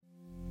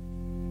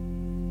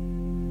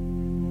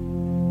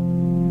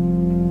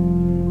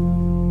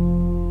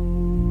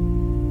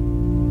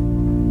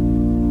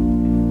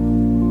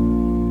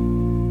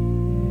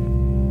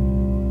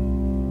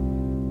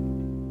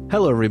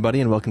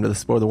everybody, and welcome to the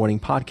Spoiler Warning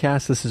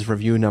Podcast. This is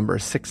review number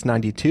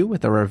 692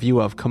 with a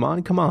review of Come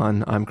On, Come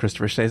On. I'm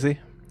Christopher Stacey.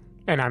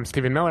 And I'm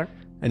Stephen Miller.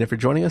 And if you're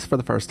joining us for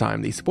the first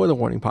time, the Spoiler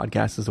Warning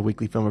Podcast is a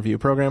weekly film review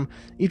program.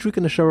 Each week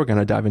in the show, we're going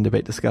to dive in,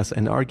 debate, discuss,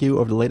 and argue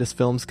over the latest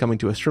films coming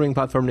to a streaming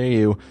platform near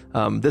you.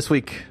 This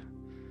week,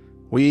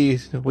 we're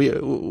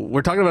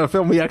talking about a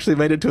film we actually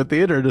made it to a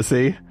theater to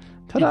see.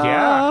 Ta-da!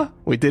 Yeah.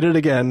 We did it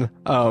again.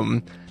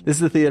 This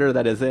is a theater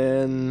that is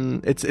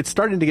in... It's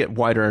starting to get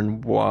wider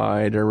and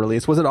wider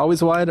release. Was it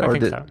always wide? I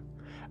think so.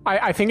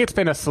 I think it's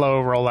been a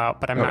slow rollout,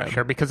 but I'm not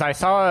sure because I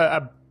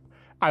saw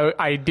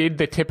I did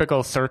the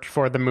typical search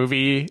for the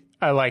movie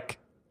like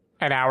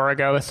an hour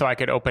ago so I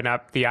could open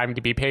up the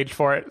IMDb page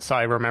for it. So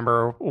I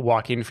remember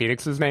Joaquin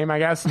Phoenix's name, I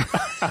guess.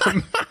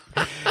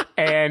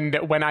 And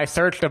when I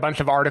searched, a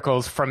bunch of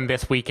articles from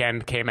this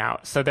weekend came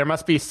out. So there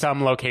must be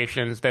some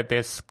locations that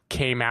this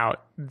came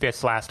out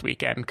this last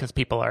weekend because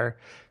people are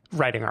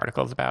writing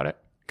articles about it.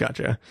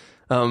 Gotcha.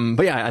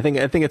 But yeah, I think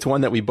it's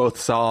one that we both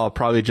saw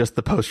probably just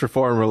the poster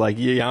for and we're like,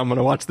 yeah, I'm going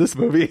to watch this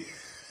movie.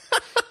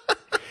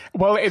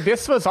 Well,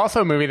 this was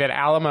also a movie that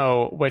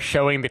Alamo was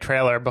showing the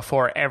trailer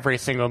before every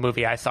single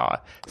movie I saw.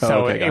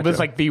 So It was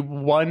like the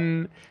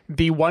one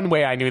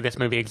way I knew this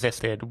movie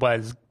existed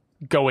was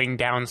going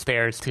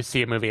downstairs to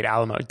see a movie at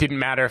Alamo. It didn't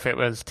matter if it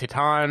was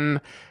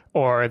Titan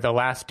or The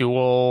Last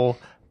Duel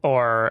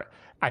or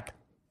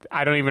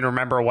I don't even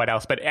remember what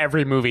else, but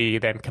every movie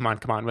then Come On,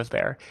 Come On was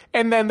there.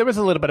 And then there was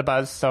a little bit of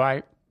buzz.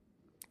 So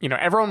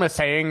everyone was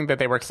saying that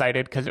they were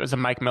excited because it was a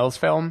Mike Mills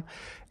film.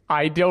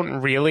 I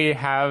don't really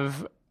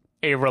have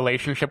a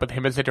relationship with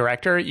him as a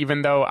director,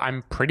 even though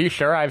I'm pretty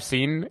sure I've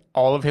seen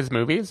all of his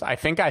movies. I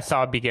think I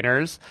saw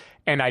Beginners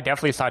and I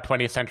definitely saw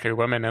 20th Century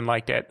Women and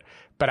liked it,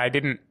 but it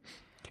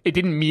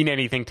didn't mean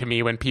anything to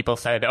me when people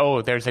said,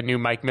 oh, there's a new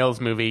Mike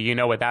Mills movie. You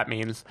know what that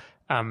means.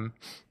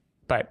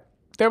 But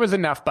there was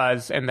enough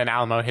buzz and then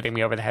Alamo hitting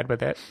me over the head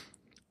with it.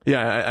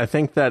 Yeah, I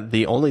think that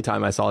the only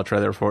time I saw a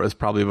trailer for it was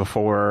probably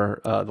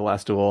before The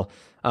Last Duel.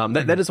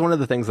 That is one of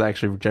the things I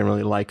actually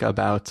generally like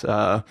about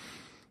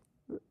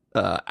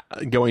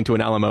going to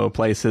an Alamo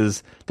place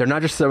is they're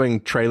not just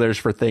showing trailers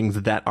for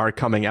things that are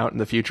coming out in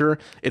the future.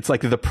 It's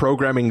like the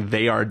programming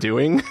they are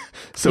doing.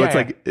 So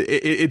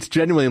it's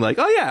genuinely like,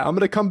 oh yeah, I'm going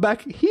to come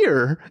back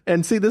here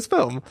and see this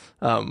film,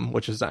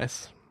 which is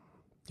nice.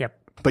 Yep.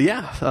 But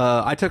yeah,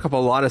 I took up a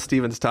lot of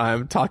Steven's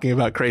time talking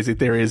about crazy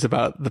theories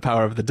about the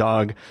power of the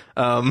dog.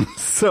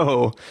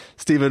 So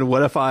Steven,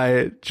 what if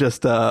I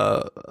just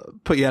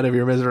put you out of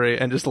your misery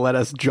and just let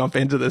us jump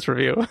into this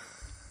review?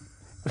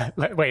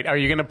 Wait, are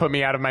you going to put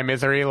me out of my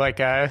misery like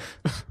Power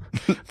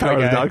of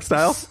the dog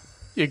style?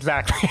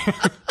 Exactly.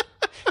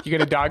 You going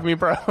to dog me,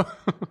 bro?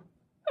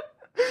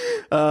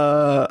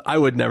 I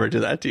would never do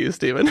that to you,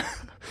 Steven.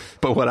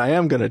 But what I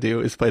am going to do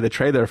is play the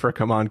trailer for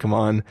Come On, Come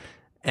On,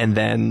 and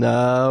then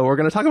we're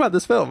going to talk about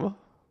this film.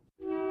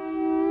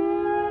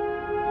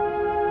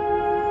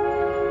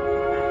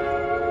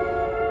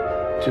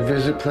 To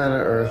visit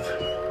planet Earth,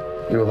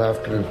 you will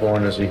have to be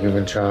born as a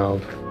human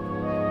child.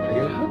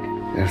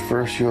 At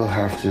first, you'll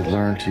have to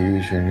learn to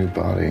use your new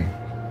body,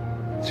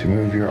 to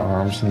move your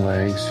arms and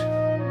legs.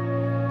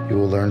 You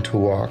will learn to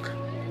walk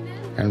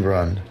and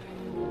run,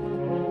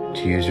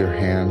 to use your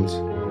hands,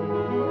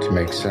 to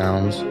make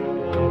sounds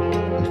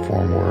and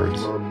form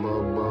words.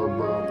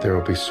 There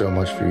will be so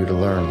much for you to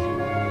learn,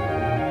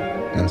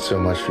 and so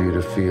much for you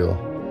to feel.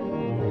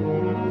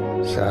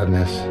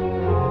 Sadness,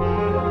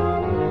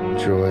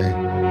 joy,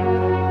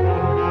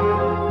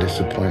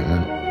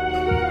 disappointment,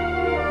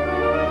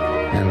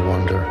 and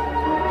wonder.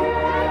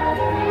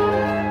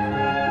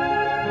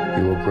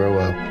 You will grow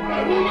up,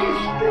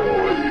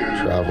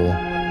 travel,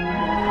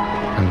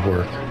 and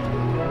work.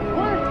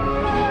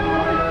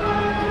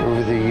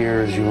 Over the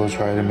years, you will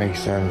try to make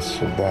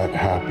sense of that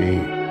happy,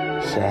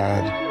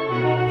 sad,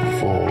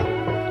 full,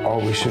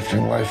 always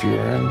shifting life you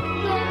are in.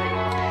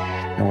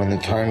 And when the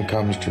time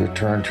comes to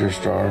return to your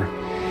star,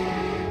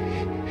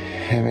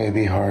 it may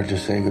be hard to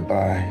say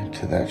goodbye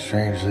to that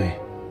strangely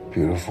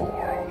beautiful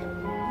world.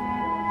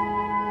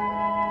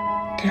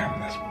 Damn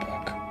this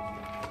book.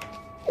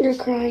 You're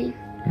crying.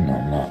 No,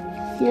 I'm not.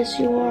 Yes,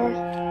 you are.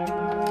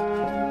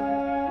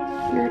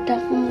 You're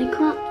definitely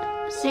crying.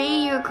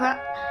 Say you're crying.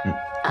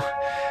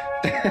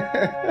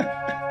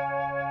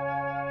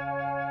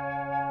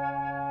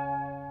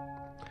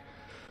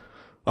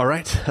 All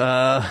right.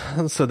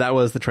 So that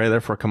was the trailer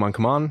for Come On,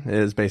 Come On. It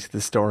is basically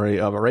the story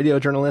of a radio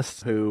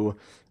journalist who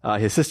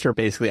his sister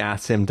basically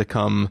asks him to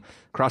come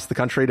across the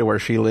country to where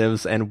she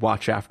lives and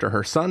watch after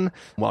her son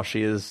while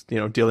she is,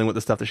 dealing with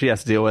the stuff that she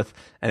has to deal with.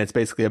 And it's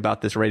basically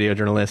about this radio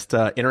journalist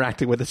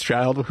interacting with this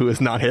child who is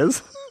not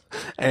his.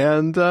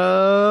 And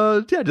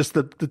just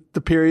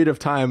the period of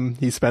time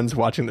he spends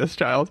watching this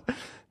child.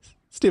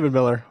 Stephen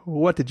Miller,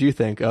 what did you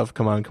think of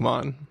Come On, Come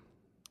On?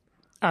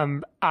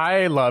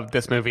 I love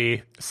this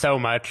movie so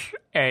much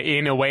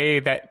in a way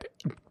that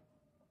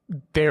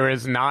there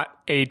is not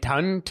a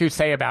ton to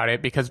say about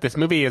it because this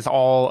movie is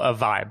all a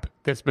vibe.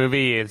 This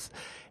movie is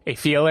a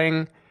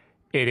feeling.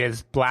 It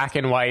is black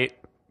and white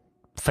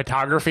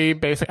photography,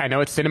 basically. I know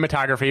it's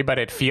cinematography, but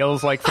it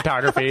feels like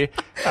photography.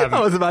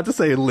 I was about to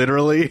say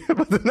literally,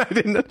 but then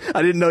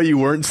I didn't know you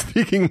weren't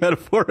speaking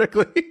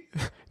metaphorically.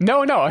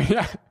 No.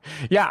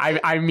 Yeah.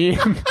 I mean,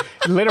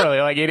 literally,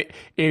 like it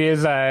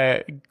is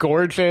a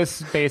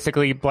gorgeous,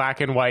 basically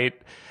black and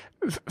white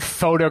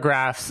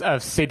photographs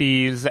of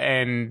cities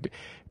and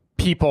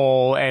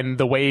people and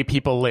the way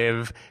people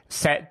live,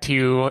 set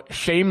to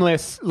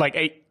shameless, like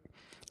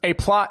a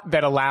plot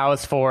that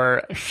allows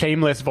for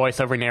shameless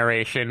voiceover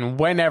narration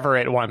whenever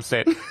it wants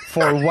it,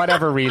 for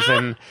whatever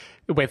reason,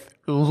 with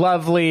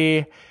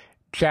lovely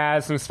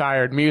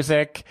jazz-inspired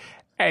music.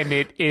 And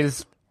it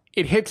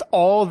hits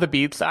all the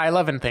beats I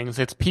love in things.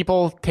 It's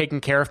people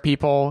taking care of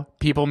people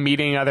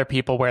meeting other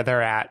people where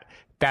they're at.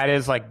 That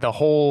is like the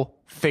whole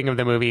thing of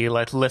the movie.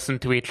 Let's listen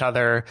to each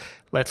other.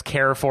 Let's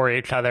care for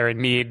each other in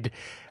need.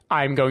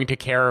 I'm going to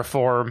care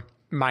for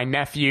my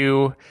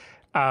nephew.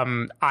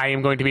 I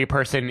am going to be a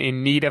person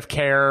in need of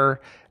care.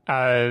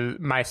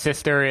 My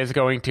sister is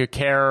going to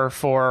care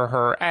for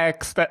her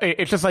ex.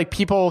 It's just like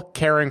people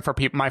caring for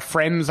people. My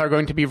friends are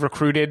going to be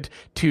recruited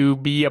to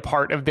be a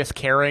part of this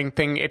caring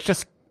thing. It's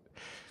just,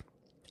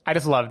 I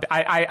just loved.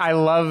 I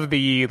love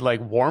the like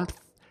warmth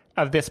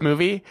of this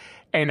movie,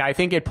 and I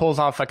think it pulls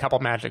off a couple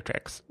magic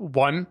tricks.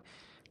 One,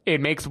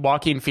 it makes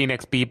Joaquin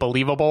Phoenix be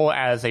believable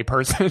as a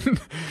person.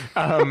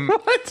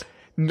 What?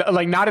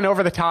 Like not an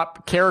over the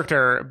top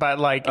character, but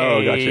like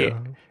a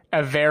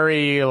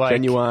very like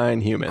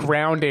genuine human,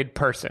 grounded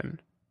person.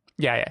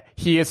 Yeah.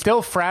 He is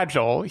still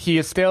fragile. He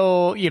is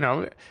still, you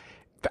know,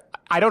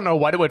 I don't know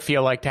what it would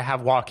feel like to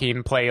have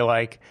Joaquin play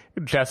like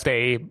just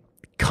a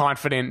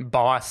confident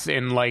boss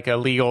in like a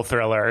legal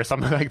thriller or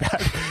something like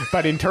that.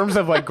 But in terms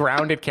of like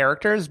grounded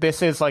characters,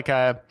 this is like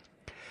a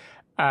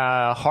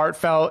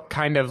heartfelt,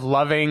 kind of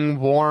loving,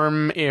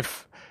 warm,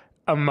 if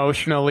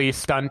emotionally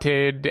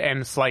stunted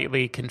and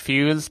slightly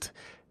confused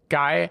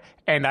guy.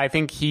 And I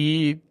think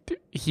he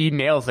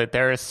nails it.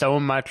 There is so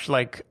much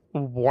like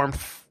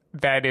warmth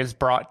that is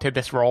brought to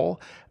this role.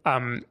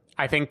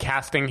 I think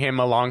casting him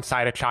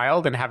alongside a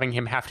child and having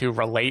him have to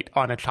relate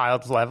on a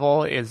child's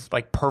level is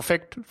like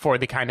perfect for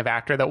the kind of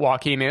actor that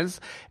Joaquin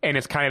is. And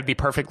it's kind of the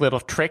perfect little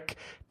trick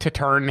to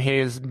turn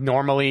his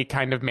normally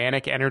kind of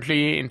manic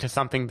energy into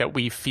something that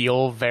we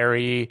feel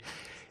very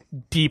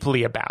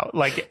deeply about.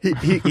 Like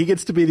he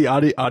gets to be the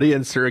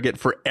audience surrogate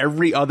for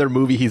every other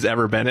movie he's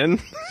ever been in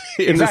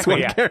exactly, this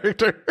one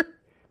character.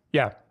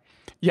 Yeah,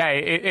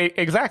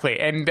 exactly.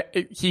 And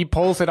he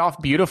pulls it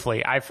off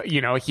beautifully.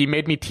 He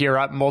made me tear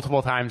up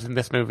multiple times in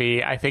this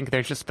movie. I think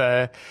there's just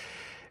the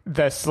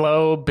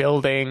slow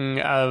building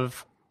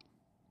of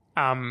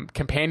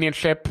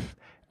companionship,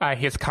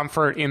 his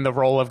comfort in the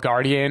role of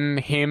guardian,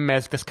 him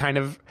as this kind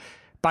of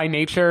by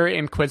nature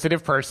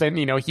inquisitive person.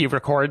 You know, he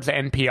records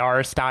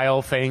NPR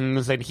style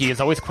things and he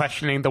is always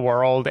questioning the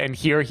world. And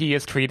here he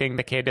is treating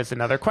the kid as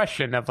another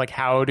question of like,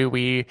 how do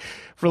we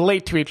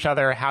relate to each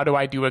other? How do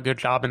I do a good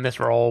job in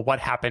this role? What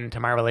happened to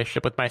my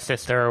relationship with my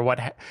sister?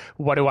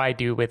 What do I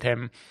do with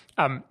him?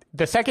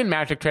 The second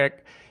magic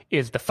trick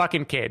is the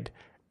fucking kid.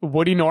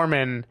 Woody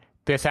Norman,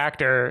 this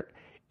actor,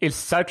 is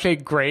such a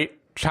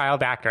great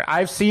child actor.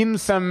 I've seen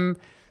some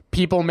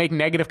people make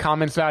negative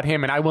comments about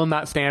him and I will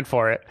not stand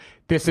for it.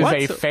 This is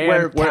a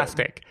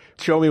fantastic.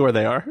 Show me where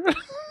they are.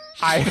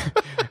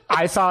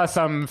 I saw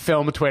some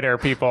film Twitter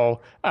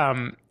people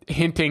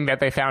hinting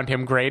that they found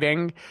him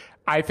grating.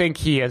 I think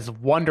he is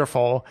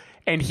wonderful,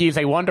 and he's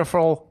a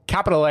wonderful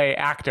capital A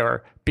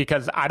actor,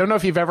 because I don't know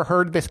if you've ever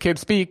heard this kid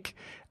speak.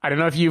 I don't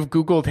know if you've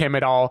Googled him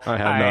at all. I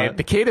have not.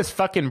 The kid is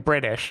fucking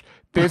British.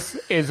 This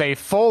is a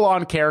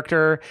full-on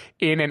character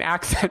in an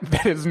accent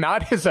that is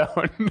not his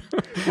own.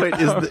 Wait,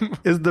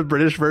 is the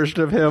British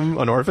version of him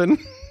an orphan?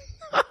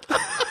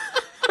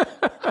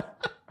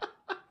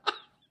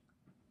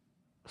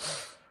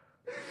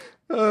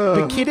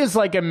 The kid is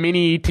like a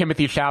mini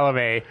Timothée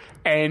Chalamet,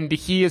 and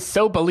he is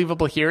so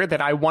believable here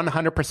that I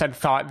 100%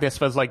 thought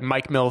this was like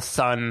Mike Mill's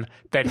son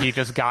that he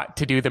just got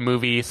to do the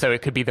movie so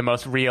it could be the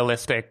most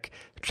realistic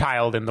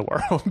child in the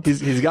world.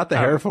 He's got the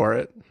hair for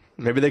it.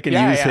 Maybe they can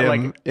use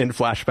him in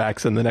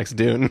flashbacks in the next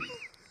Dune.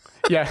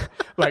 Yeah,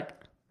 like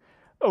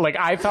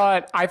I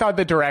thought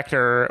the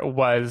director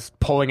was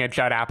pulling a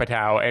Judd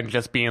Apatow and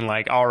just being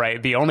like, all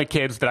right, the only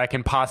kids that I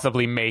can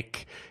possibly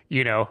make,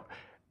 you know,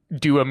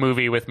 do a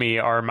movie with me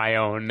are my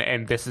own,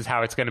 and this is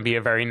how it's going to be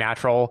a very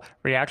natural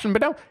reaction.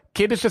 But no,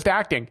 kid is just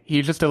acting.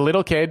 He's just a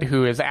little kid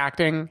who is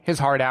acting his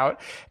heart out,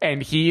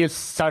 and he is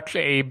such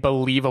a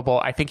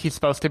believable, I think he's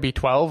supposed to be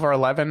 12 or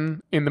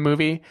 11 in the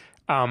movie.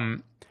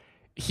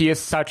 He is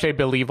such a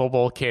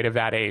believable kid of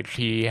that age.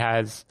 He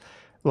has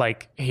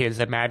like his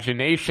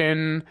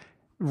imagination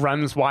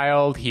runs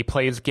wild. He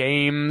plays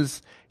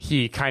games.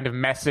 He kind of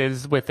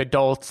messes with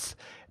adults.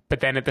 But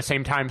then at the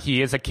same time,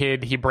 he is a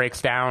kid. He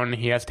breaks down.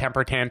 He has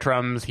temper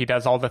tantrums. He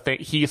does all the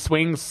things. He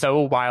swings so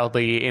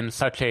wildly in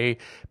such a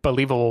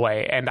believable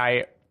way. And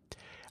I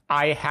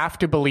have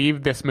to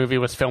believe this movie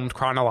was filmed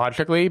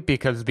chronologically,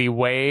 because the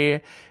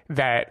way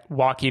that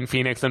Joaquin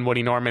Phoenix and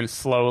Woody Norman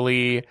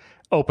slowly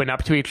open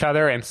up to each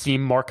other and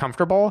seem more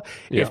comfortable.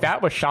 Yeah. If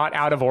that was shot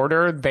out of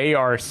order, they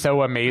are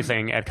so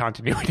amazing at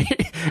continuity.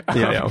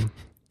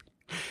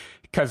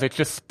 Because it's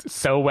just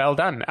so well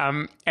done.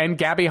 And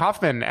Gabby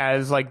Hoffman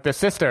as like the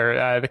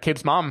sister, the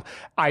kid's mom,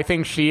 I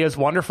think she is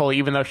wonderful,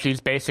 even though she's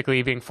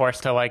basically being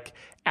forced to like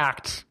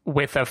act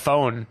with a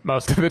phone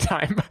most of the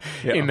time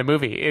in the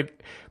movie.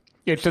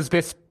 It's just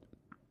this.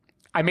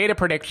 I made a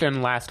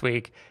prediction last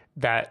week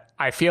that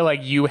I feel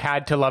like you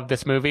had to love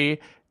this movie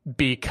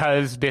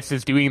because this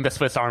is doing the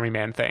Swiss Army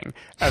Man thing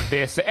of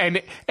this,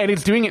 and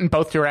it's doing it in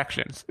both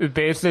directions.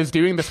 This is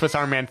doing the Swiss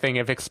Army Man thing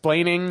of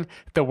explaining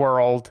the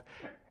world,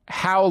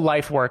 how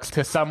life works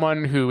to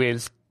someone who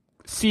is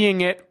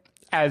seeing it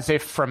as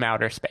if from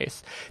outer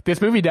space.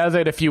 This movie does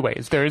it a few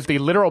ways. There is the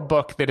literal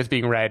book that is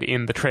being read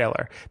in the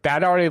trailer.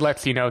 That already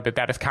lets you know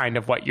that is kind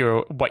of what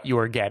you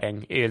are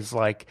getting, is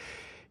like,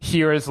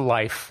 here is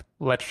life,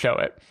 let's show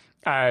it.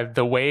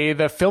 The way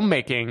the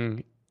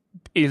filmmaking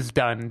is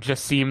done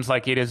just seems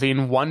like it is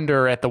in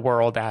wonder at the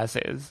world as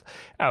is.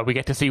 We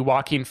get to see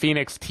Joaquin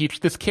Phoenix teach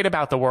this kid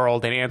about the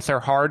world and answer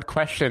hard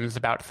questions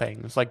about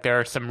things. Like, there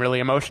are some really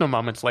emotional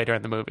moments later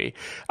in the movie.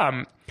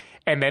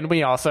 And then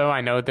we also,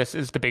 I know this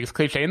is the biggest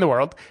cliche in the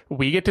world,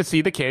 we get to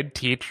see the kid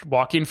teach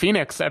Joaquin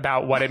Phoenix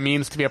about what it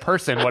means to be a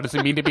person. What does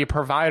it mean to be a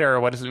provider?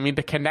 What does it mean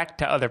to connect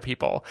to other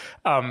people?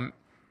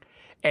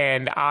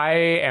 And I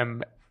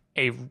am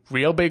a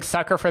real big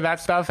sucker for that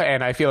stuff,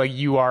 and I feel like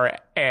you are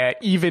an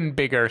even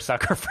bigger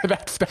sucker for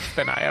that stuff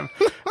than I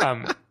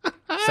am.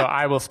 So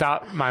I will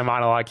stop my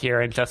monologue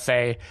here and just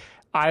say,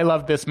 I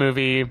love this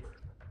movie.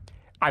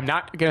 I'm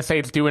not going to say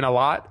it's doing a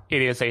lot.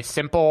 It is a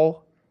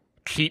simple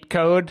cheat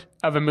code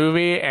of a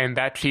movie, and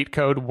that cheat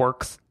code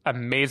works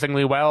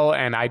amazingly well,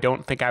 and I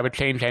don't think I would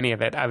change any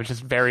of it. I was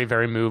just very,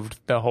 very moved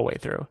the whole way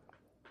through.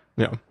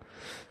 Yeah.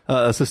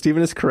 So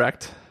Steven is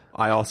correct.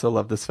 I also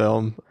love this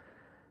film.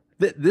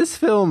 This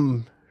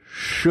film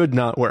should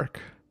not work.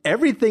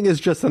 Everything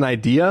is just an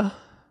idea,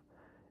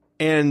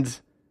 and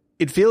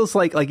it feels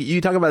like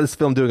you talk about this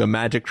film doing a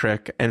magic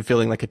trick and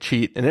feeling like a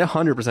cheat, and it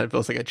 100%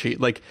 feels like a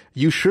cheat. Like,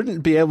 you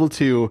shouldn't be able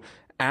to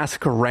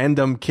ask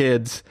random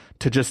kids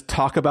to just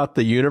talk about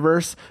the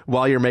universe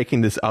while you're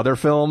making this other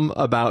film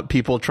about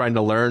people trying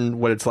to learn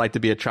what it's like to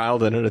be a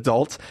child and an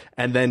adult,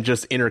 and then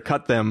just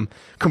intercut them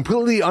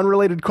completely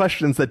unrelated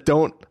questions that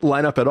don't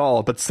line up at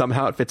all, but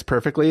somehow it fits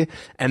perfectly.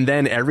 And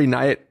then every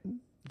night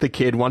the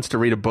kid wants to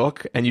read a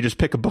book, and you just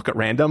pick a book at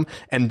random,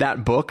 and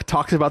that book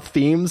talks about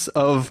themes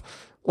of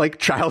like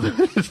childhood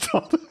and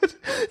adulthood.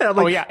 And I'm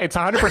like, it's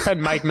 100%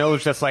 Mike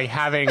Mills just like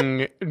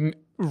having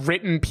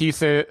written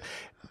pieces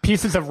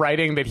of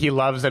writing that he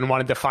loves and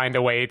wanted to find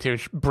a way to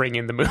bring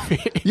in the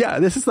movie. Yeah,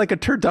 this is like a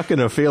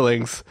turducken of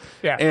feelings.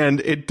 Yeah. And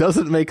it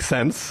doesn't make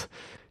sense.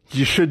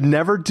 You should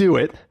never do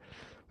it.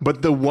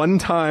 But the one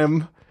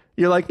time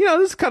you're like,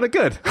 this is kind of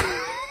good.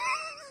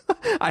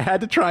 I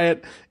had to try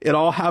it. It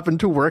all happened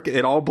to work.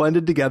 It all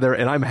blended together.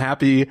 And I'm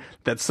happy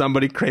that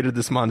somebody created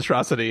this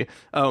monstrosity.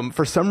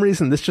 For some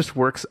reason, this just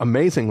works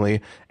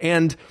amazingly.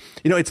 And,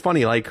 it's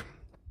funny, like,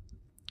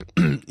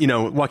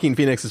 Joaquin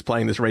Phoenix is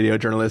playing this radio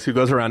journalist who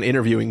goes around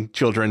interviewing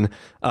children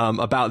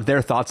about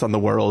their thoughts on the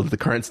world, the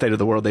current state of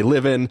the world they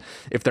live in,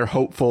 if they're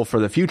hopeful for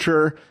the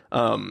future.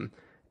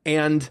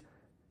 And,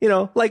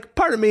 like,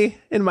 part of me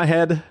in my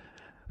head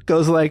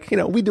goes like,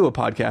 we do a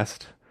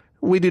podcast.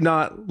 We do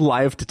not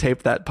live to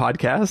tape that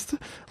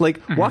podcast. Like,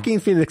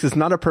 Joaquin Phoenix is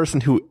not a person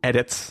who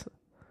edits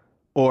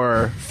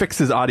or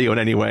fixes audio in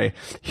any way.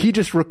 He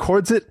just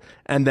records it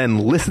and then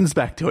listens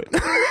back to it.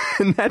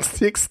 And that's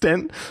the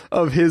extent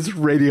of his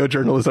radio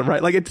journalism,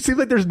 right? Like, it seems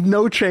like there's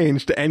no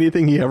change to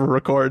anything he ever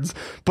records.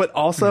 But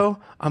also,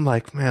 I'm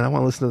like, man, I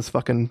want to listen to this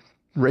fucking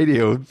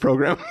radio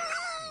program.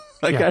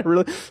 I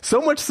really,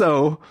 so much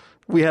so,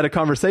 we had a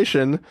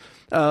conversation.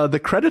 The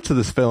credits of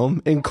this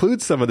film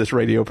include some of this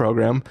radio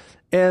program,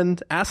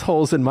 and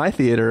assholes in my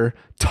theater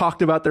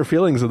talked about their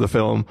feelings of the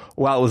film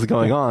while it was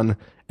going on.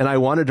 And I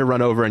wanted to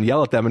run over and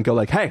yell at them and go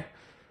like, hey,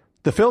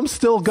 the film's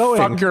still going.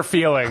 Fuck your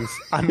feelings.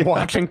 I'm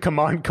watching. Come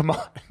on.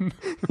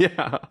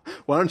 Yeah.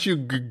 Why don't you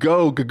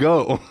go?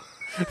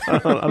 I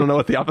don't know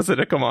what the opposite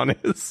of come on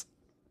is.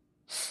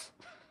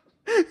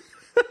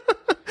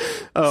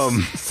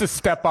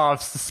 Step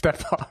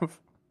off.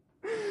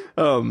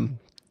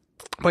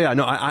 But yeah,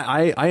 no,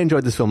 I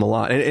enjoyed this film a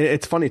lot. And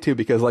it's funny too,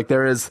 because like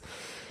the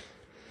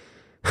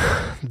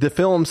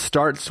film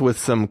starts with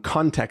some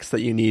context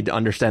that you need to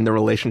understand the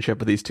relationship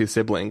of these two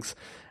siblings.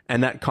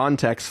 And that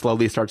context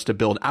slowly starts to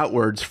build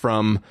outwards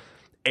from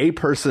a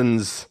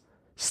person's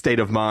state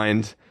of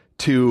mind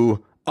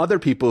to other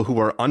people who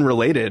are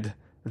unrelated,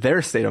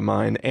 their state of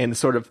mind, and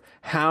sort of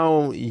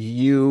how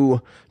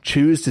you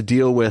choose to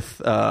deal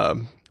with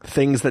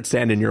things that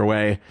stand in your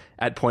way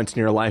at points in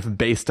your life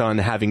based on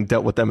having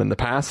dealt with them in the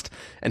past,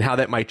 and how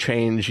that might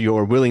change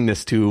your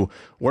willingness to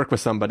work with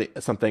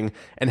something,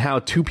 and how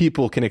two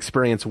people can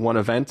experience one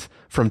event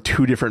from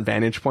two different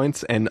vantage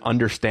points and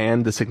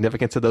understand the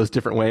significance of those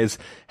different ways,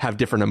 have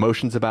different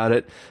emotions about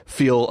it,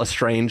 feel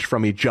estranged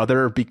from each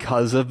other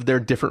because of their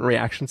different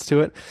reactions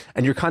to it.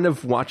 And you're kind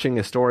of watching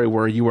a story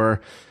where you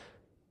are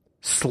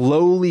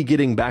slowly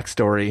getting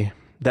backstory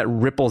that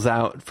ripples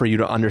out for you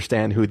to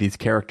understand who these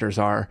characters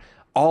are,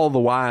 all the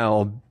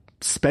while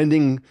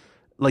spending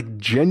like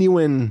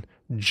genuine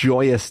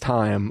joyous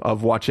time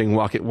of watching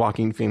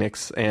Joaquin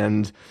Phoenix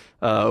and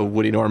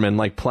Woody Norman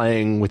like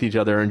playing with each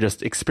other and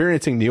just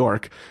experiencing New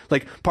York.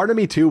 Like part of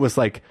me too was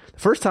like, the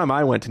first time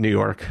I went to New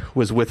York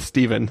was with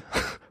Steven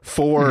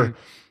for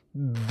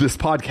this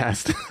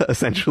podcast,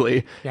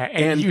 essentially. Yeah,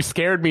 and you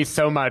scared me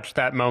so much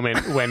that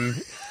moment when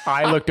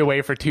I looked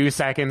away for 2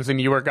 seconds and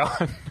you were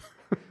gone.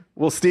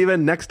 Well,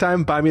 Steven, next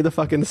time buy me the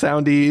fucking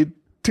soundy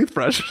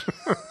toothbrush.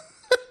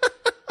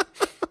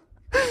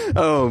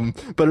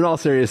 But in all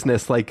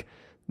seriousness, like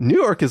New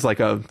York is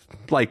it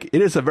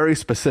is a very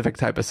specific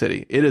type of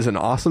city. It is an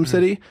awesome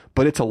city,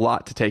 but it's a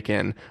lot to take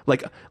in.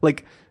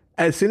 Like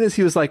as soon as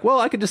he was like, well,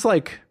 I could just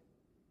like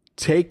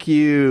take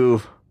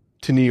you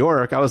to New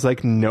York, I was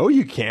like, no,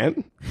 you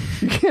can't.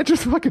 You can't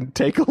just fucking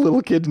take a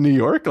little kid to New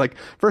York. Like,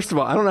 first of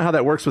all, I don't know how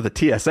that works with a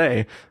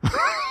TSA,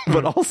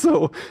 but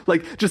also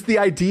like just the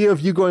idea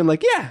of you going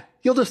like, yeah,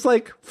 you'll just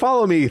like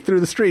follow me through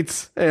the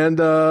streets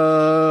and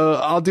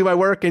I'll do my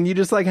work and you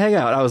just like hang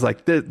out. I was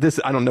like, this,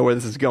 I don't know where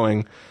this is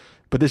going,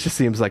 but this just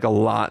seems like a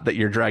lot that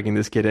you're dragging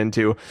this kid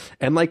into.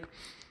 And like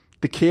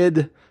the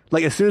kid,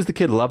 like as soon as the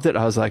kid loved it,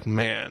 I was like,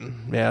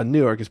 man, yeah, New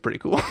York is pretty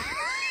cool.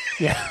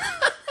 Yeah.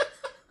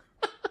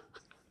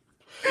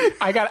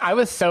 I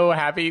was so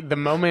happy the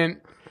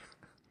moment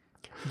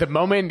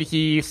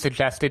he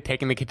suggested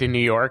taking the kid to New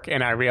York,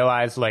 and I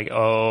realized like,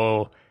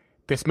 oh,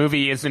 this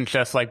movie isn't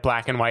just like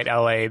black and white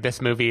LA.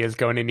 This movie is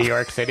going to New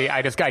York City.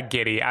 I just got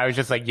giddy. I was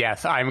just like,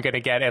 yes, I'm going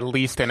to get at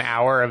least an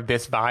hour of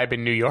this vibe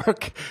in New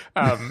York.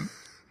 I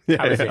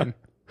was in.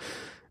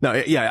 No,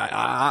 yeah,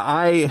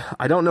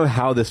 I don't know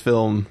how this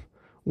film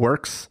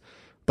works,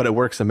 but it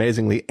works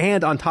amazingly.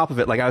 And on top of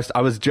it, like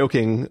I was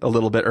joking a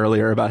little bit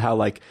earlier about how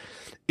like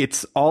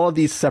it's all of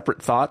these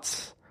separate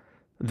thoughts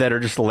that are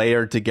just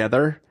layered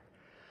together,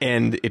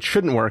 and it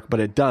shouldn't work, but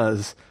it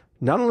does.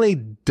 Not only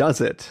does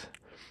it,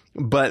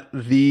 but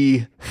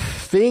the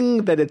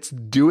thing that it's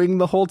doing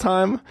the whole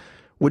time,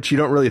 which you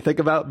don't really think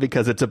about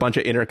because it's a bunch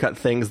of intercut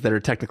things that are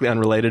technically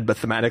unrelated but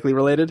thematically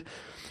related,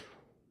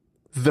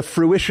 the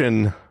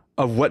fruition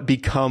of what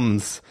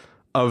becomes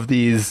of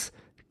these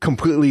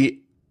completely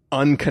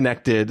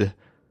unconnected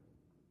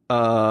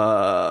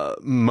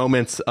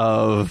moments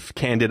of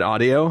candid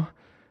audio,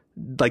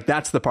 like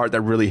that's the part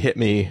that really hit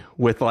me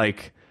with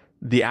like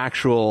the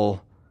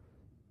actual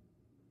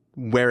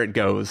where it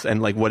goes and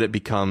like what it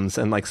becomes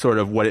and like sort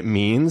of what it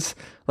means.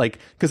 Like,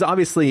 because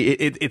obviously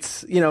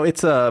it's you know,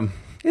 it's a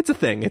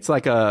thing. It's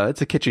like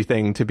it's a kitschy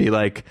thing to be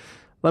like,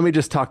 let me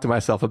just talk to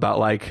myself about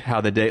like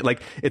how the day,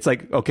 like it's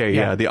like, okay,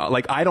 yeah,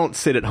 like I don't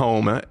sit at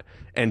home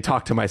and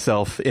talk to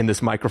myself in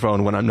this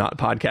microphone when I'm not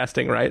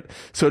podcasting, right?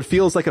 So it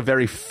feels like a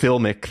very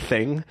filmic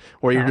thing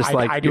where you're just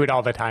I do it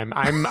all the time.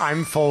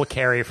 I'm full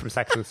Carrie from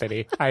Sex and the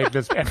City. I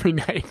just every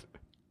night.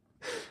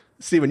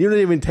 Steven, you don't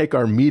even take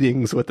our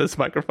meetings with this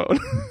microphone.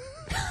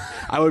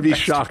 I would be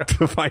shocked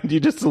to find you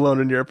just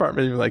alone in your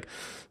apartment. You're like,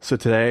 so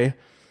today,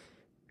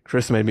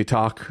 Chris made me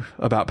talk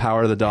about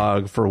Power of the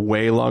Dog for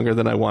way longer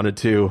than I wanted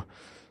to.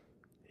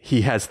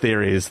 He has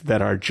theories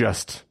that are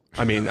just,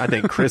 I mean, I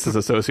think Chris is a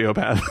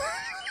sociopath.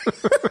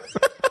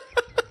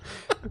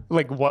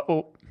 Like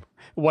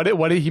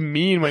what did he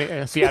mean when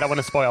I don't want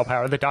to spoil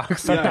Power of the Dog,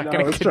 so I'm not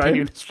going to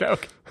continue this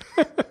joke.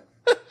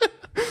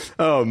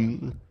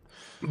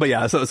 But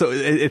yeah, so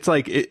it's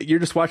like you're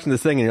just watching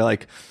this thing and you're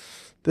like,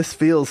 this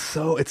feels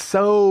it's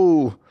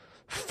so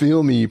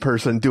filmy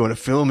person doing a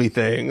filmy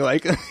thing.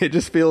 Like it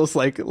just feels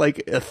like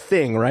a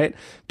thing, right?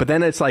 But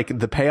then it's like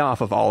the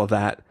payoff of all of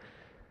that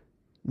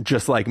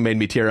just like made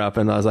me tear up,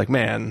 and I was like,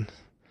 man,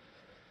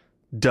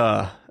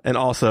 duh. And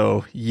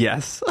also,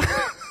 yes.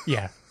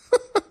 Yeah.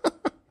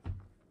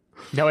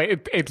 No,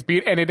 it's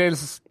and it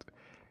is.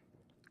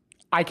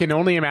 I can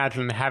only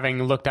imagine,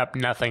 having looked up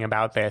nothing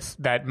about this,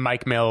 that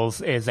Mike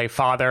Mills is a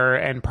father,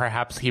 and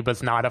perhaps he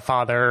was not a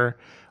father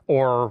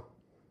or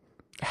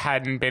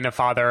hadn't been a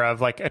father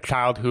of like a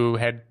child who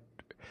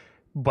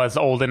was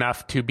old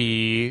enough to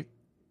be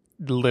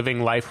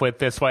living life with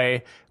this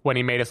way when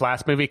he made his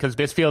last movie. Because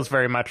this feels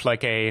very much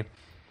like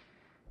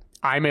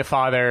I'm a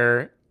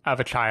father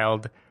of a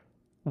child.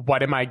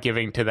 What am I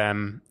giving to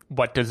them?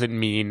 What does it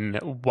mean?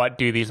 What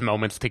do these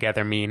moments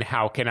together mean?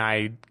 How can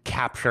I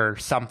capture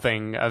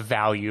something of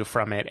value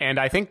from it? And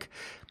I think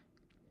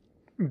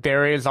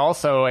there is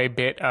also a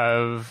bit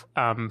of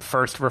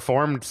First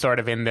Reformed sort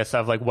of in this,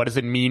 of like, what does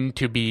it mean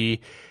to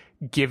be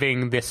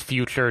giving this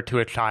future to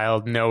a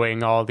child,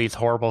 knowing all these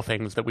horrible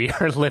things that we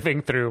are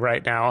living through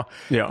right now?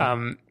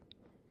 Yeah.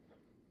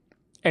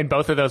 And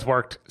both of those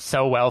worked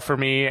so well for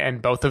me.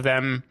 And both of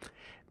them,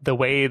 the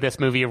way this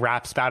movie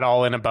wraps that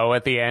all in a bow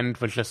at the end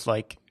was just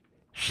like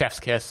chef's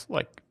kiss,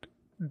 like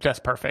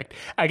just perfect.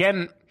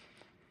 Again,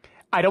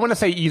 I don't want to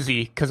say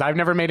easy because I've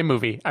never made a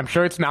movie. I'm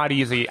sure it's not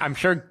easy. I'm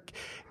sure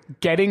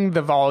getting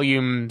the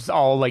volumes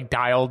all like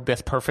dialed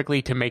this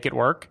perfectly to make it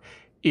work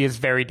is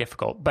very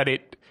difficult, but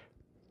it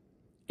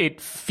it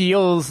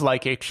feels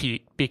like a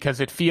cheat because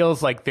it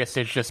feels like this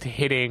is just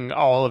hitting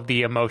all of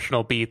the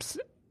emotional beats,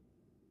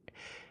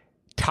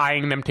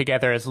 tying them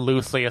together as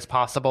loosely as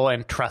possible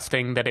and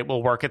trusting that it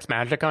will work its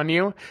magic on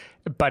you.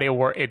 But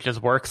it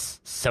just works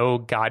so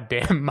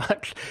goddamn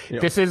much.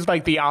 Yep. This is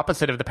like the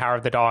opposite of The Power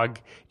of the Dog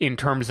in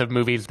terms of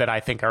movies that I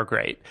think are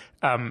great.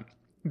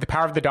 The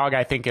Power of the Dog,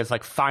 I think, is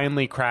like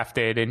finely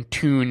crafted and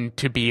tuned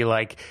to be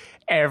like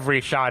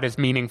every shot is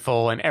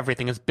meaningful and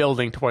everything is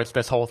building towards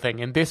this whole thing.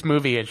 And this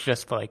movie is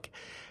just like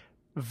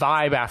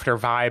vibe after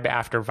vibe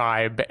after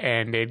vibe,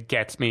 and it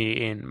gets me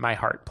in my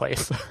heart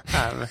place.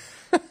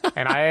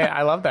 And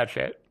I love that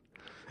shit.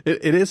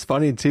 It is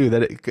funny, too,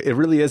 that it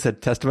really is a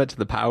testament to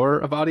the power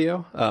of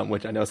audio,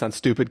 which I know sounds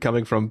stupid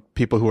coming from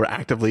people who are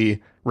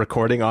actively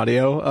recording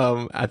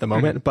audio at the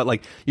moment. Mm-hmm. But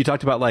like you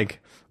talked about, like,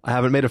 I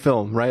haven't made a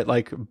film, right?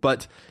 Like,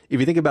 but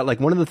if you think about like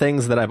one of the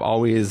things that I've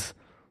always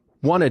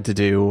wanted to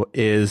do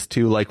is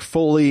to like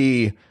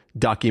fully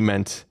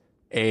document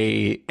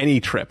any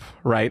trip,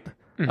 right?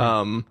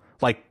 Mm-hmm.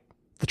 Like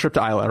the trip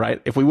to Isla,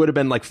 right? If we would have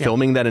been like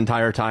filming that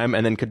entire time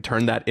and then could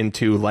turn that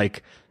into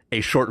like a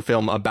short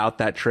film about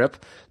that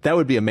trip, that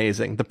would be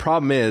amazing. The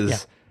problem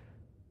is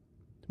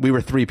we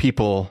were 3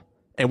 people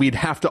and we'd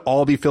have to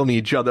all be filming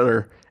each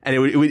other, and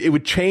it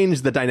would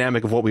change the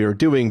dynamic of what we were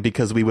doing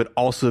because we would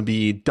also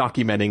be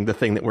documenting the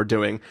thing that we're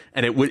doing,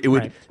 and it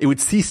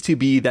would cease to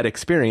be that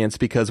experience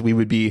because we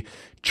would be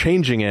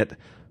changing it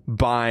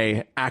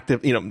by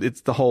active,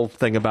 it's the whole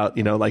thing about,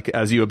 like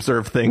as you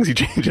observe things, you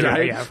change it.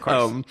 Right? Yeah, of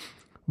course.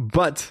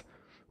 But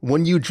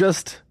when you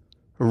just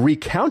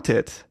recount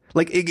it,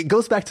 like it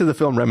goes back to the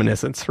film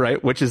Reminiscence,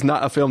 right? Which is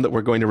not a film that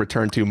we're going to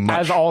return to much.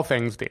 As all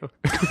things do.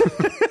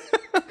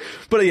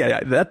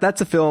 But that's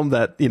a film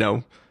that,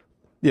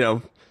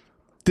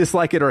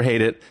 dislike it or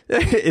hate it,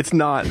 it's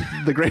not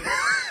the great.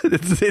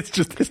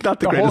 it's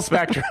not the greatest whole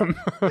spectrum.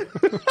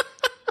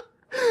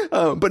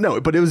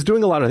 But it was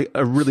doing a lot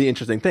of really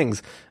interesting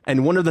things.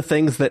 And one of the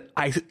things that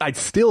I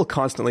still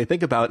constantly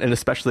think about, and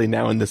especially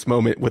now in this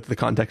moment with the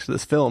context of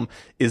this film,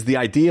 is the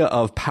idea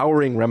of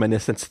powering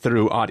Reminiscence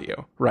through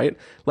audio, right?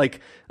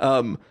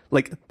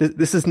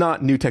 This is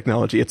not new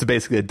technology. It's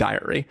basically a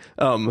diary.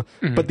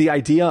 Mm-hmm. But the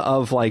idea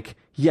of like,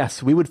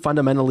 yes, we would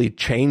fundamentally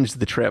change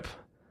the trip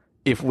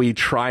if we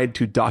tried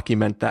to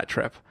document that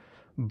trip.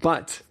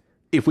 But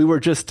if we were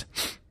just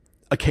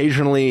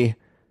occasionally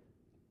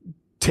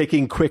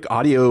taking quick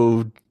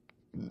audio,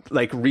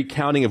 like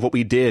recounting of what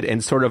we did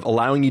and sort of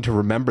allowing you to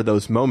remember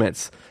those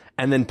moments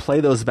and then play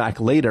those back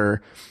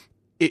later,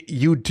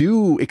 you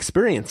do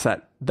experience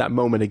that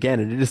moment again.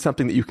 And it is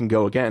something that you can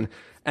go again.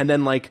 And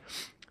then like,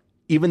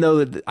 even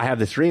though I have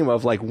this dream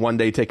of like one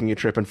day taking a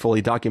trip and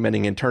fully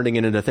documenting and turning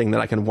it into a thing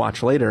that I can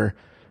watch later,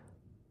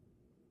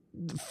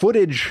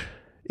 footage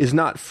is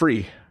not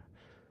free.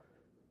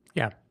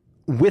 Yeah.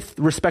 With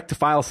respect to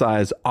file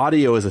size,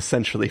 audio is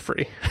essentially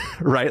free,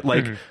 right?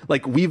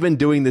 Like we've been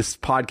doing this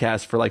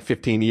podcast for like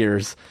 15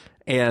 years,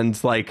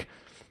 and like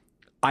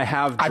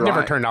I've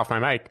never turned off my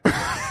mic.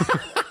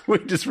 We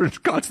just were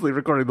constantly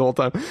recording the whole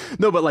time.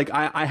 No, but like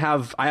I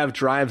have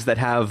drives that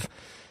have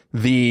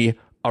the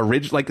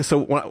original, like,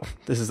 so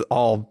this is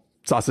all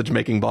sausage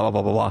making, blah, blah,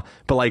 blah, blah, blah.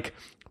 But like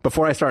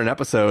before I start an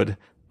episode,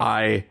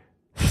 I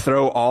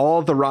throw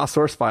all the raw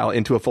source file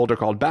into a folder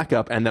called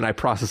backup, and then I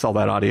process all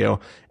that audio.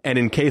 And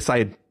in case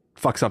I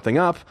fuck something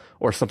up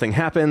or something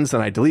happens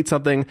and I delete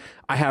something,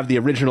 I have the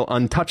original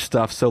untouched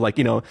stuff. So like,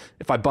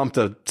 if I bumped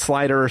a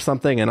slider or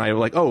something and I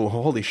like, oh,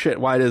 holy shit,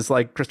 why does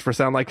like Christopher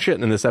sound like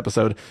shit in this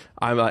episode?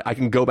 I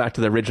can go back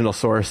to the original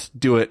source,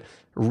 do it,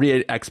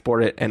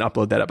 re-export it, and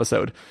upload that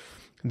episode.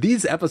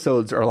 These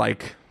episodes are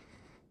like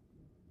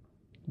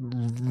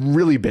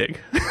really big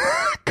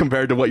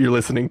compared to what you're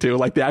listening to.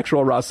 Like the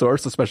actual raw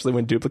source, especially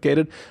when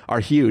duplicated, are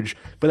huge,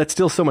 but that's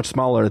still so much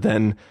smaller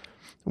than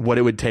what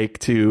it would take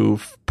to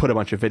put a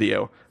bunch of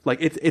video. Like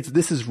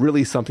this is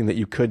really something that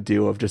you could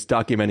do, of just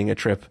documenting a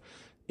trip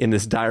in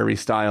this diary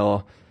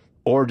style,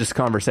 or just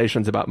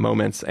conversations about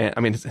moments. And I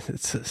mean,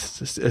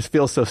 it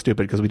feels so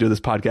stupid because we do this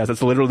podcast.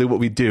 It's literally what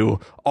we do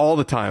all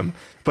the time.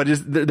 But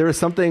there is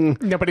something.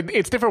 No, but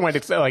it's different when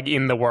it's like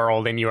in the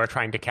world and you are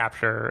trying to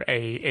capture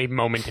a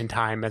moment in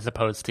time, as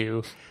opposed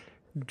to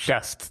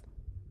just,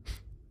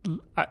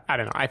 I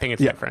don't know. I think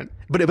it's different.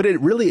 But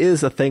it really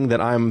is a thing that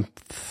I'm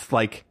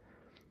like,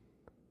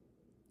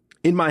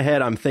 in my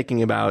head, I'm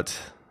thinking about,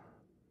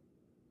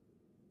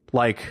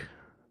 like,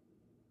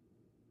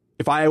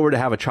 if I were to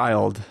have a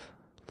child,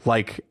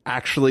 like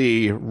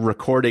actually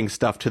recording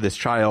stuff to this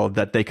child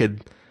that they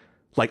could,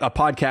 like a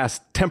podcast,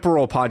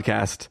 temporal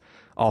podcast.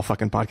 All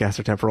fucking podcasts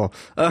are temporal.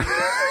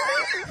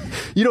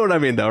 You know what I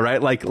mean though,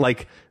 right?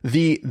 Like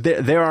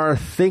there are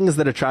things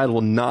that a child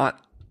will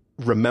not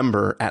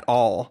remember at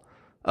all,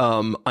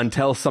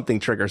 until something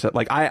triggers it.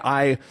 Like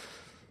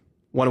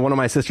one of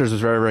my sisters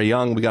was very, very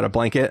young. We got a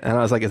blanket and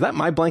I was like, is that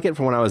my blanket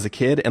from when I was a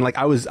kid? And like,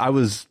 I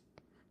was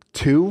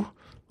 2,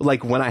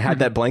 like when I had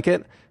that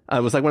blanket.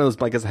 It was like one of those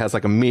blankets that has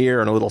like a mirror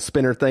and a little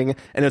spinner thing.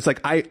 And it's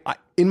like, when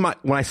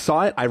I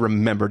saw it, I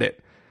remembered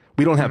it.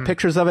 We don't have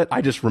pictures of it.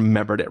 I just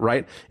remembered it,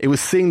 right? It was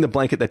seeing the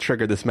blanket that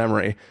triggered this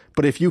memory.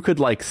 But if you could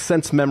like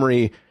sense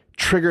memory,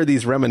 trigger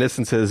these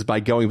reminiscences by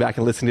going back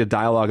and listening to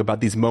dialogue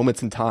about these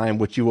moments in time,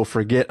 which you will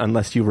forget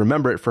unless you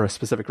remember it for a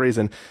specific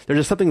reason. There's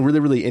just something really,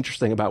 really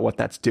interesting about what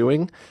that's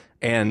doing.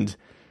 And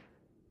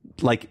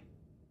like,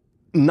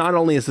 not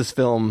only is this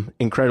film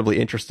incredibly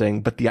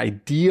interesting, but the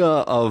idea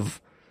of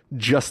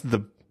just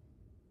the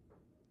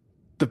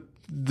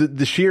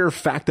sheer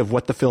fact of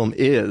what the film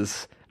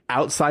is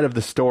outside of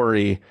the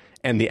story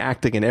and the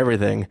acting and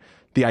everything,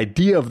 the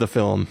idea of the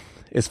film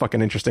is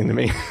fucking interesting to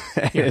me.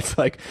 It's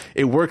like,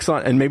 it works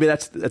on, and maybe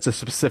that's a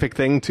specific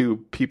thing to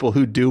people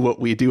who do what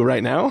we do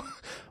right now.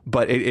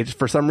 But it's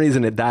for some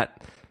reason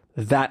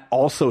that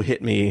also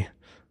hit me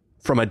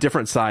from a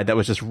different side that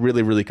was just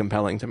really, really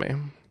compelling to me.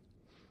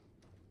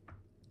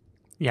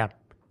 Yeah.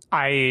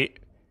 I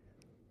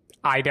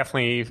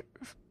definitely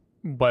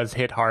was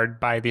hit hard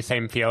by the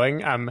same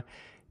feeling.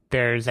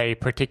 There's a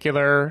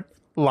particular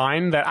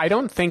line that I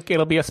don't think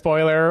it'll be a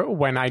spoiler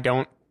when I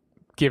don't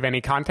give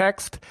any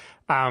context.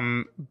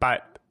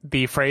 But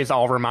the phrase,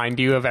 "I'll remind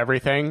you of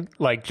everything,"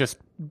 like just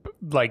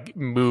like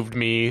moved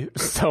me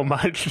so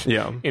much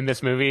in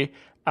this movie.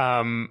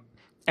 And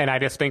I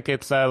just think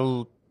it's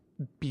a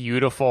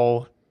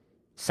beautiful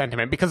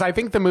sentiment, because I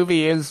think the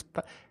movie is,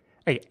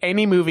 like,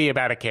 any movie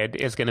about a kid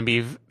is going to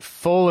be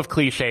full of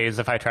cliches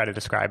if I try to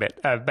describe it.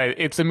 But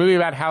it's a movie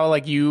about how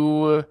like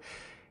you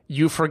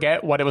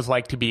forget what it was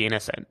like to be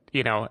innocent,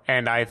 you know?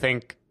 And I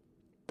think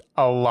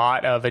a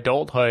lot of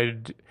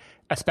adulthood,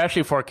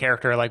 especially for a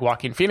character like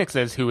Joaquin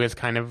Phoenix's, who is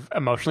kind of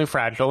emotionally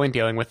fragile and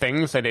dealing with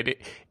things, and it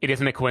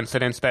isn't a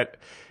coincidence that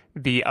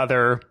the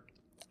other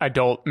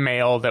adult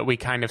male that we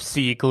kind of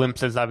see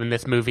glimpses of in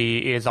this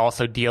movie is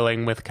also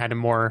dealing with kind of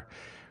more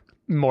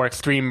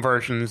extreme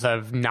versions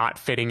of not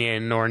fitting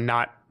in or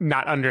not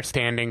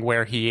understanding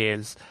where he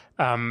is.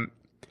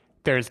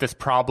 There's this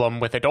problem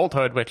with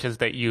adulthood, which is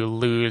that you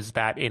lose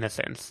that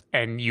innocence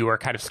and you are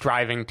kind of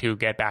striving to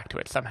get back to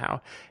it somehow.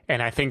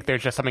 And I think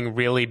there's just something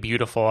really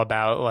beautiful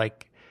about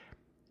like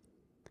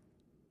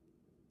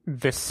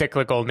the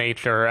cyclical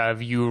nature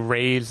of you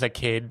raise a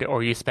kid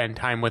or you spend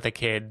time with a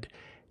kid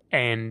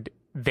and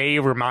they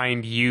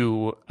remind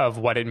you of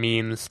what it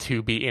means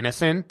to be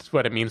innocent,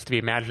 what it means to be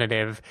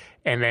imaginative.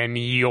 And then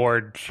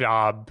your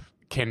job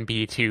can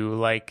be to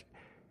like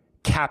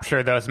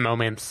capture those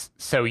moments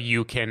so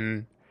you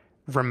can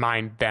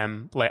remind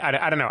them. Like,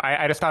 I don't know.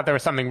 I just thought there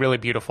was something really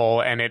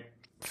beautiful, and it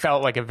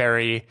felt like a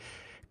very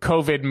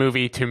COVID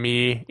movie to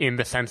me, in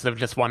the sense of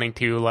just wanting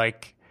to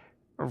like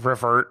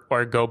revert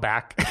or go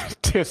back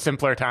to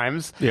simpler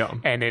times. Yeah.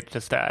 And it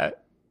just,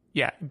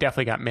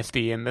 definitely got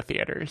misty in the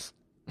theaters.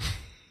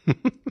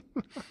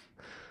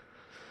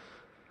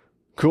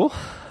 Cool.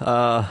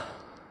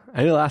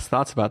 Any last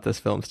thoughts about this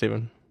film,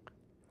 Stephen?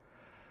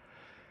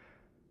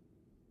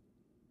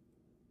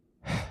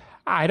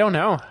 I don't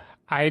know.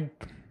 I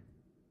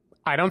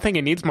don't think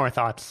it needs more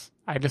thoughts.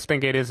 I just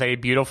think it is a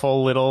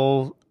beautiful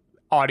little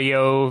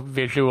audio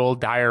visual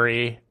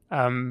diary,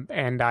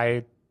 and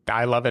I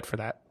love it for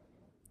that.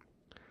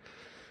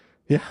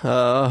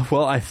 Yeah.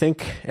 Well, I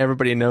think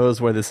everybody knows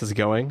where this is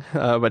going,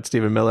 but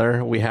Stephen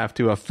Miller, we have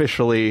to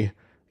officially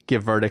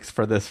give verdicts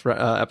for this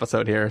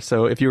episode here.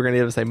 So if you were going to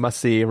give us a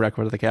must-see,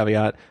 recommend with a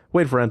caveat,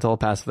 wait for rental,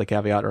 pass with a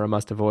caveat, or a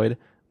must-avoid,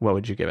 what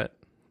would you give it?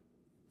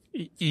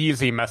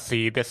 Easy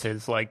must-see. This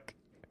is like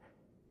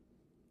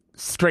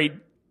straight,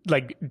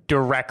 like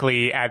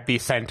directly at the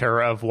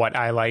center of what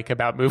I like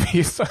about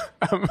movies.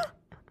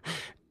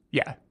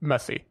 Yeah,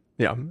 must-see.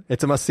 Yeah,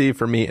 it's a must-see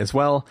for me as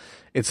well.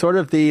 It's sort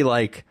of the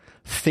like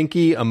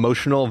thinky,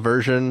 emotional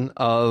version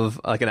of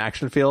like an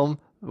action film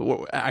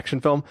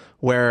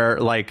where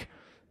like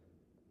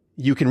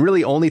you can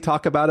really only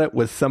talk about it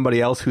with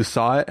somebody else who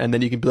saw it, and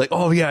then you can be like,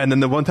 oh yeah, and then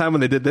the one time when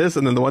they did this,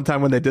 and then the one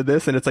time when they did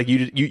this, and it's like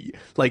you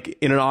like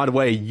in an odd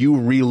way you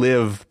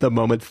relive the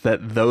moments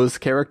that those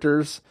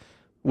characters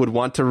would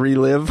want to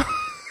relive.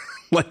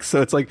 Like,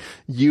 so it's like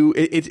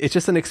it's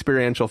just an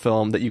experiential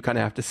film that you kind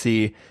of have to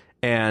see,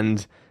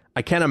 and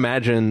I can't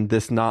imagine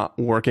this not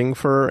working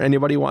for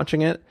anybody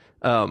watching it.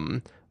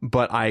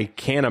 But I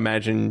can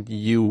imagine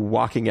you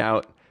walking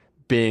out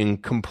being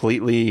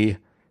completely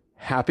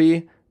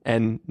happy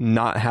and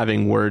not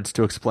having words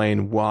to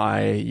explain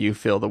why you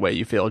feel the way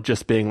you feel.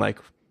 Just being like,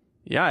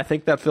 yeah, I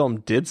think that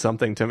film did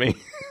something to me.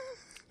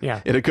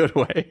 Yeah. In a good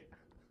way.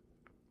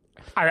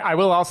 I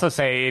will also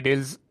say it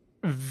is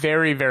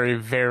very, very,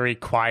 very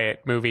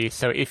quiet movie.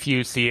 So if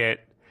you see it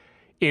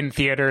in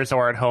theaters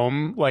or at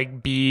home,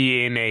 like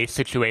be in a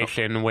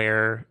situation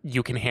where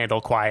you can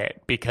handle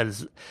quiet,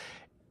 because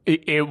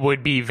it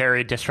would be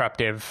very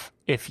disruptive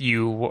if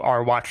you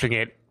are watching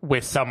it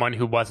with someone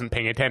who wasn't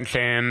paying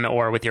attention,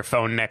 or with your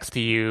phone next to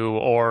you,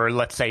 or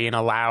let's say in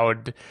a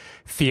loud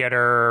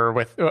theater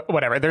with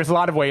whatever. There's a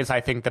lot of ways I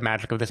think the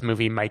magic of this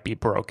movie might be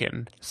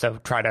broken. So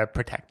try to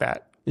protect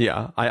that.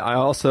 Yeah. I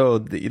also,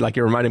 like,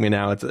 you're reminding me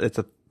now, it's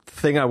a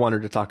thing I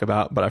wanted to talk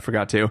about, but I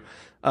forgot to.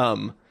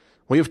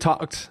 We have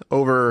talked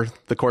over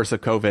the course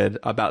of COVID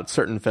about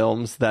certain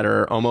films that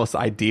are almost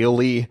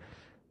ideally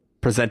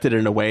presented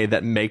in a way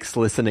that makes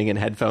listening in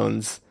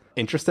headphones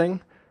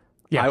interesting.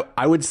 Yeah.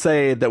 I would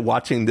say that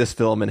watching this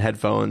film in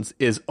headphones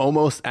is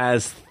almost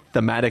as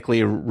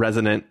thematically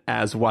resonant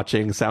as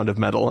watching Sound of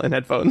Metal in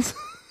headphones.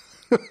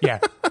 Yeah.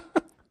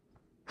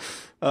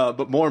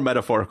 But more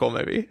metaphorical,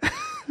 maybe.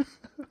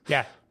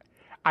 Yeah.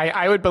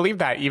 I would believe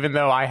that, even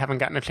though I haven't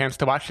gotten a chance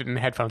to watch it in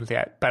headphones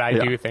yet. But I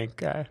do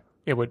think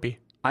it would be.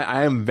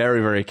 I am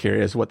very, very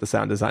curious what the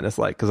sound design is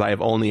like, because I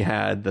have only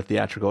had the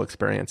theatrical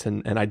experience,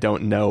 and I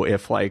don't know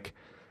if, like,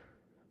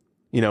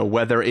 you know,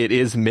 whether it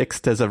is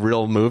mixed as a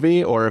real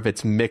movie or if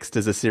it's mixed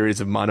as a series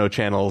of mono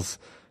channels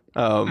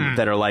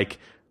that are like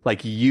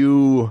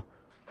you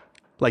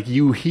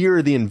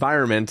hear the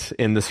environment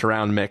in the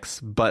surround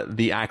mix, but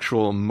the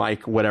actual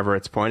mic, whatever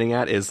it's pointing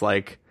at, is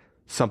like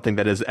something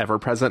that is ever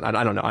present.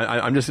 I don't know.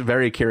 I'm just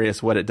very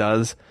curious what it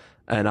does,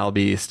 and I'll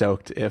be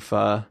stoked if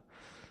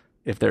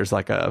there's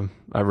like a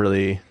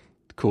really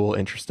cool,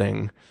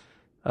 interesting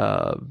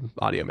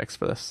audio mix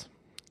for this.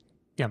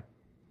 Yeah.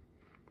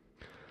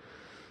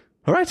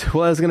 All right.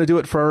 Well, that's going to do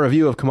it for our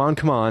review of Come On,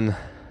 Come On.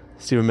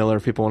 Stephen Miller,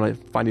 if people want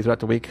to find you throughout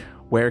the week,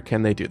 where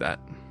can they do that?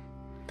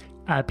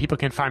 People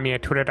can find me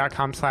at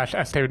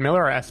twitter.com/sdavidmiller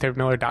or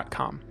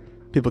sdavidmiller.com.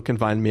 People can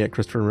find me at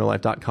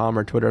ChristopherInRealLife.com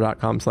or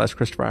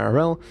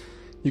twitter.com/ChristopherIRL.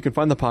 You can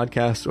find the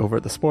podcast over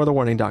at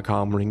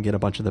thespoilerwarning.com, where you can get a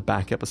bunch of the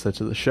back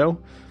episodes of the show.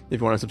 If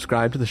you want to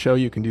subscribe to the show,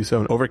 you can do so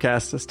on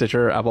Overcast,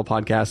 Stitcher, Apple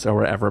Podcasts, or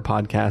wherever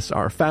podcasts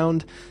are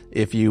found.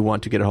 If you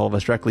want to get a hold of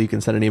us directly, you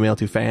can send an email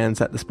to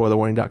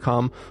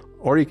fans@thespoilerwarning.com,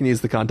 or you can use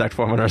the contact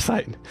form on our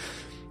site.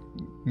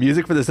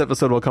 Music for this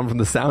episode will come from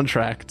the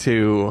soundtrack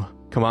to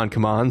Come On,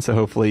 Come On, so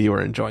hopefully you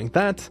are enjoying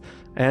that.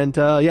 And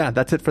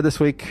that's it for this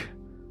week.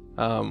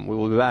 We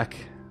will be back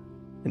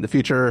in the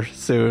future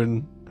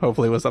soon,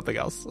 hopefully with something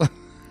else.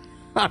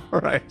 All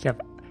right.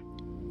 Yep.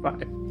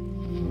 Bye.